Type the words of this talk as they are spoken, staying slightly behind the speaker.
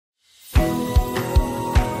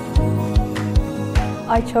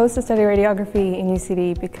I chose to study radiography in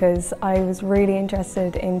UCD because I was really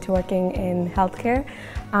interested into working in healthcare,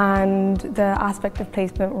 and the aspect of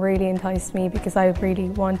placement really enticed me because I really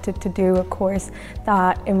wanted to do a course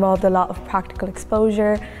that involved a lot of practical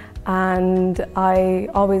exposure, and I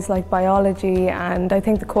always liked biology, and I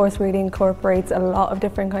think the course really incorporates a lot of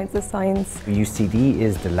different kinds of science. UCD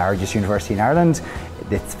is the largest university in Ireland.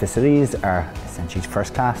 Its facilities are essentially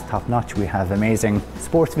first class, top notch. We have amazing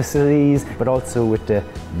sports facilities, but also with the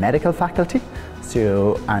medical faculty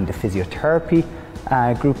and the physiotherapy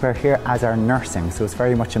group are here, as our nursing. So it's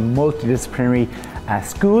very much a multidisciplinary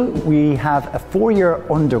school. We have a 4-year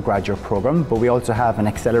undergraduate program, but we also have an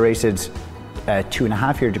accelerated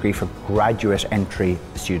 2.5-year degree for graduate entry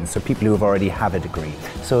students, so people who already have a degree.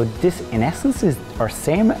 So this in essence is our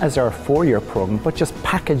same as our 4-year program, but just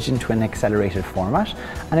packaged into an accelerated format,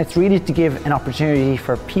 and it's really to give an opportunity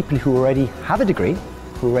for people who already have a degree,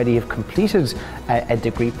 who already have completed a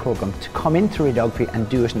degree program, to come into radiography and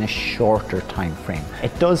do it in a shorter time frame.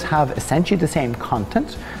 It does have essentially the same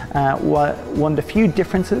content. One of the few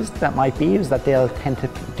differences that might be is that they'll tend to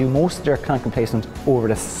do most of their clinical placement over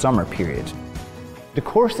the summer period. The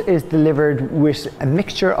course is delivered with a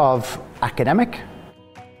mixture of academic.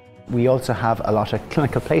 We also have a lot of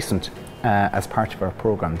clinical placement as part of our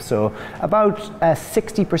program. So about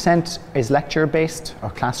 60% is lecture based or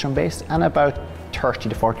classroom based, and about 30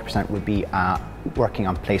 to 40% would be working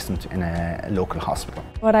on placement in a local hospital.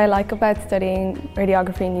 What I like about studying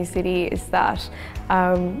radiography in UCD is that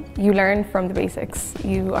you learn from the basics.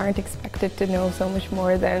 You aren't expected to know so much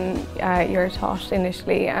more than you're taught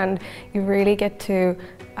initially, and you really get to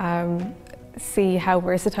see how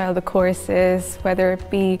versatile the course is, whether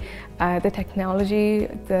it be the technology,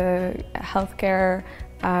 the healthcare,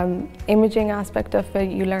 imaging aspect of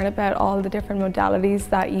it. You learn about all the different modalities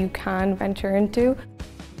that you can venture into.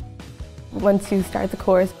 Once you start the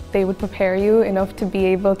course, they would prepare you enough to be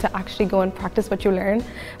able to actually go and practice what you learn,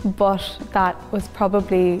 but that was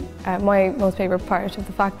probably my most favourite part of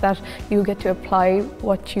the fact that you get to apply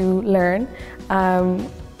what you learn,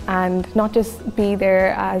 and not just be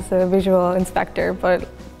there as a visual inspector, but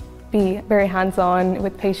be very hands-on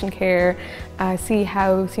with patient care, see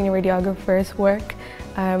how senior radiographers work,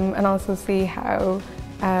 and also see how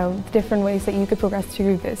different ways that you could progress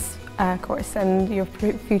through this course and your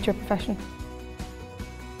future profession.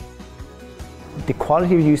 The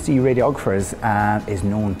quality of UCD radiographers is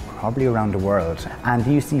known probably around the world, and the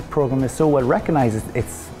UCD program is so well recognised.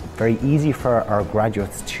 It's very easy for our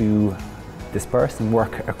graduates to disperse and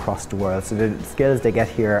work across the world, so the skills they get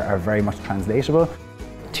here are very much translatable.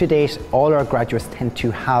 To date, all our graduates tend to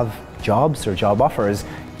have jobs or job offers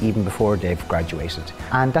even before they've graduated,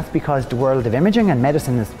 and that's because the world of imaging and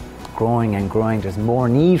medicine is growing and growing. There's more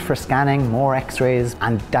need for scanning, more x-rays,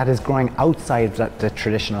 and that is growing outside the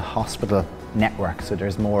traditional hospital network. So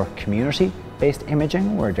there's more community-based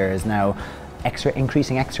imaging, where there is now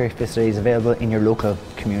increasing x-ray facilities available in your local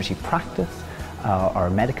community practice or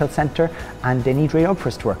medical centre, and they need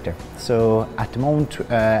radiographers to work there. So at the moment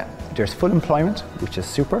there's full employment, which is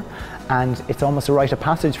super, and it's almost a rite of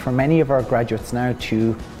passage for many of our graduates now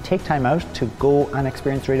to take time out to go and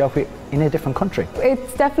experience radiography in a different country.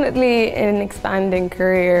 It's definitely an expanding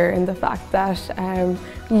career in the fact that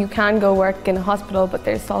you can go work in a hospital, but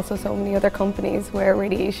there's also so many other companies where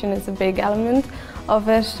radiation is a big element of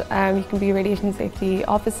it. You can be radiation safety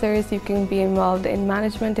officers, you can be involved in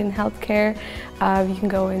management in healthcare, you can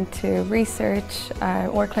go into research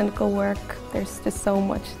or clinical work. There's just so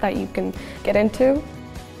much that you can get into.